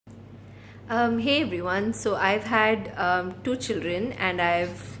Hey everyone, so I've had two children and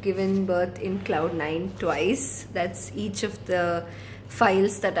I've given birth in CloudNine twice. That's each of the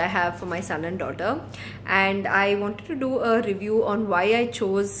files that I have for my son and daughter. And I wanted to do a review on why I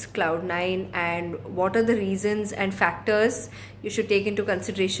chose CloudNine and what are the reasons and factors you should take into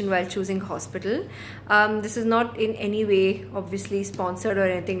consideration while choosing hospital. This is not in any way obviously sponsored or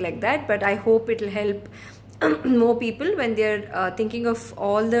anything like that, but I hope it will help more people when they're thinking of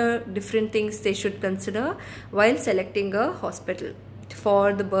all the different things they should consider while selecting a hospital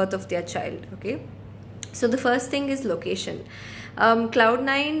for the birth of their child. Okay, so the first thing is location.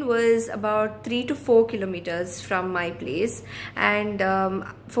 CloudNine was about 3 to 4 kilometers from my place, and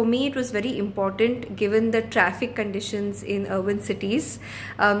for me it was very important, given the traffic conditions in urban cities,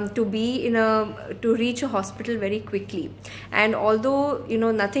 to reach a hospital very quickly. And although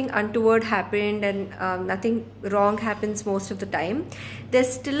nothing untoward happened and nothing wrong happens most of the time,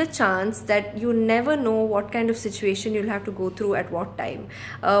 there's still a chance that you never know what kind of situation you'll have to go through at what time.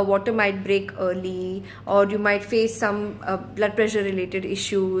 Water might break early, or you might face some blood pressure related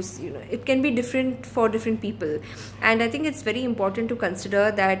issues. It can be different for different people, and I think it's very important to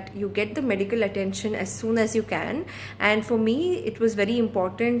consider that you get the medical attention as soon as you can. And for me, it was very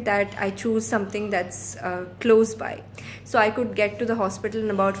important that I choose something that's close by, so I could get to the hospital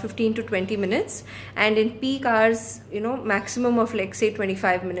in about 15 to 20 minutes, and in peak hours, maximum of, like, say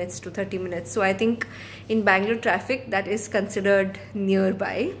 25 minutes to 30 minutes. So I think in Bangalore traffic, that is considered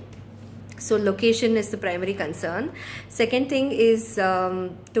nearby. So location is the primary concern. Second thing is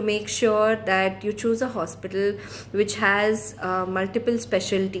to make sure that you choose a hospital which has multiple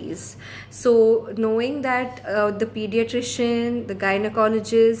specialties. So knowing that the pediatrician, the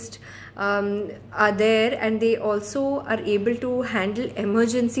gynecologist are there, and they also are able to handle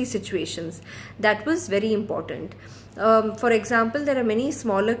emergency situations, that was very important. For example, there are many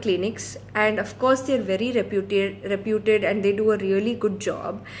smaller clinics, and of course they're very reputed and they do a really good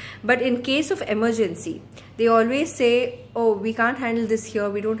job. But in case of emergency, they always say, oh, we can't handle this here,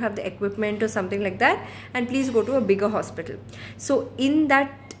 we don't have the equipment or something like that, and please go to a bigger hospital. So in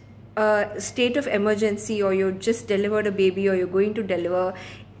that state of emergency, or you just delivered a baby, or you're going to deliver,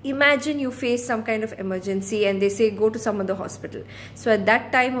 imagine you face some kind of emergency and they say go to some other hospital. So at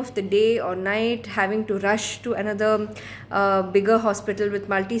that time of the day or night, having to rush to another bigger hospital with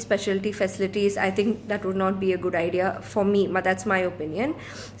multi-specialty facilities, I think that would not be a good idea for me, but that's my opinion.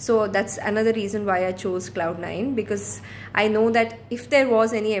 So that's another reason why I chose CloudNine, because I know that if there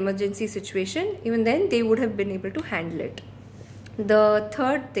was any emergency situation, even then they would have been able to handle it. The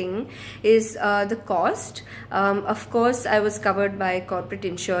third thing is the cost. Of course, I was covered by corporate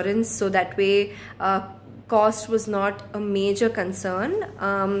insurance, so that way cost was not a major concern,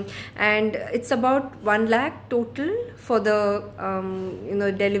 and it's about 1 lakh total for the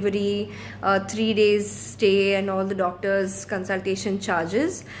delivery, 3 days stay, and all the doctors' consultation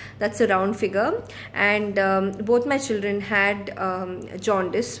charges. That's a round figure. And both my children had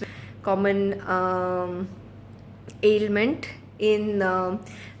jaundice, common ailment in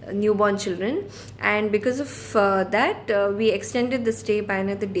newborn children, and because of that we extended the stay by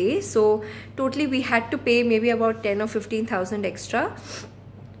another day. So totally we had to pay maybe about 10 or 15,000 extra,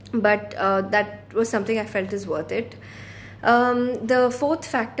 but that was something I felt is worth it. The fourth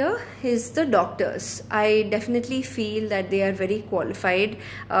factor is the doctors. I definitely feel that they are very qualified,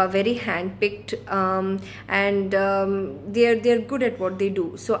 very handpicked, and they're good at what they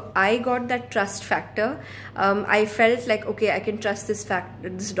do. So I got that trust factor. I felt like, okay, I can trust this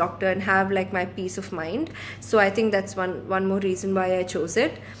doctor and have like my peace of mind. So I think that's one more reason why I chose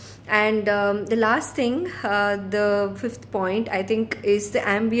it. And the last thing, the fifth point, I think, is the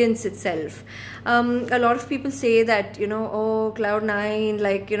ambience itself. A lot of people say that, oh, CloudNine,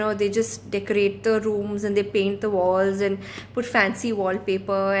 like, they just decorate the rooms and they paint the walls and put fancy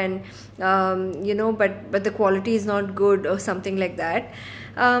wallpaper, and but the quality is not good or something like that.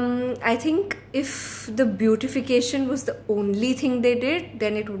 I think if the beautification was the only thing they did,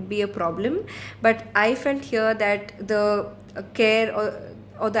 then it would be a problem. But I felt here that the care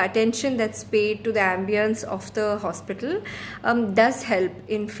or the attention that's paid to the ambience of the hospital does help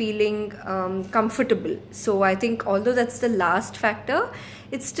in feeling comfortable. So I think although that's the last factor,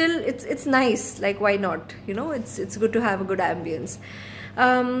 it's still it's nice. Like, why not? It's good to have a good ambience.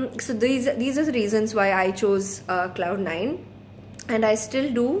 So these are the reasons why I chose CloudNine. And I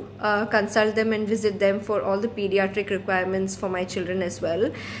still do consult them and visit them for all the pediatric requirements for my children as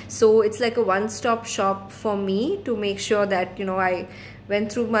well. So it's like a one-stop shop for me to make sure that I went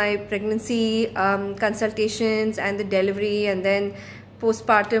through my pregnancy consultations and the delivery, and then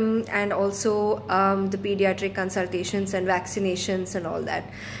postpartum, and also the pediatric consultations and vaccinations and all that.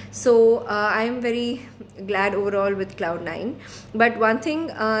 So I am very glad overall with CloudNine. But one thing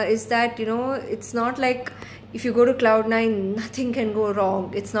is that, you know, it's not like if you go to CloudNine, nothing can go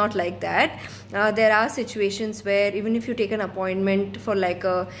wrong. It's not like that. There are situations where even if you take an appointment for like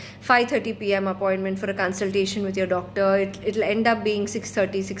a 5:30 p.m. appointment for a consultation with your doctor, it'll end up being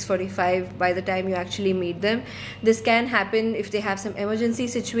 6:30, 6:45 by the time you actually meet them. This can happen if they have some emergency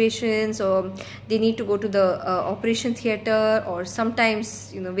situations, or they need to go to the operation theater, or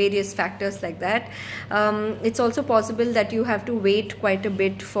sometimes, you know, various factors like that. It's also possible that you have to wait quite a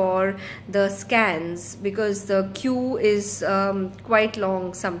bit for the scans, because the queue is quite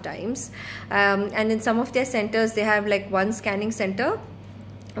long sometimes, and in some of their centers they have like one scanning center,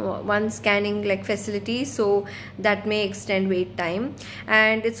 one scanning like facility, so that may extend wait time.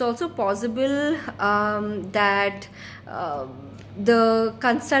 And it's also possible that the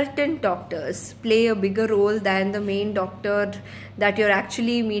consultant doctors play a bigger role than the main doctor that you're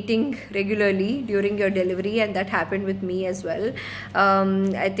actually meeting regularly during your delivery, and that happened with me as well.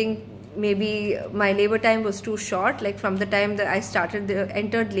 I think maybe my labor time was too short. Like from the time that I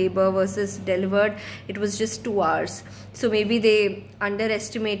entered labor versus delivered, it was just 2 hours. So maybe they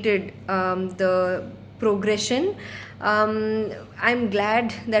underestimated the progression. I'm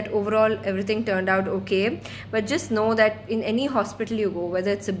glad that overall everything turned out okay, but just know that in any hospital you go,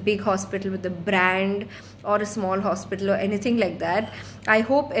 whether it's a big hospital with a brand or a small hospital or anything like that, I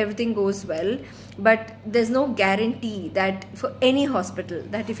hope everything goes well. But there's no guarantee that for any hospital,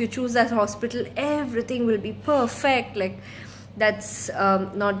 that if you choose that hospital everything will be perfect. Like that's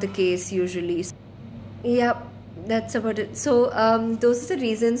not the case usually. Yeah, that's about it. So those are the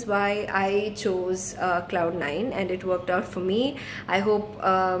reasons why I chose CloudNine, and it worked out for me. I hope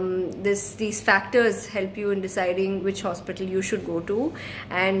these factors help you in deciding which hospital you should go to,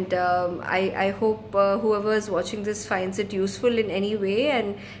 and I hope whoever is watching this finds it useful in any way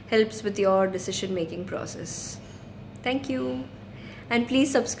and helps with your decision making process. Thank you. And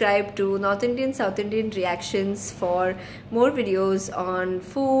please subscribe to North Indian, South Indian Reactions for more videos on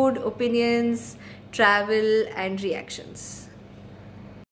food, opinions, travel and reactions.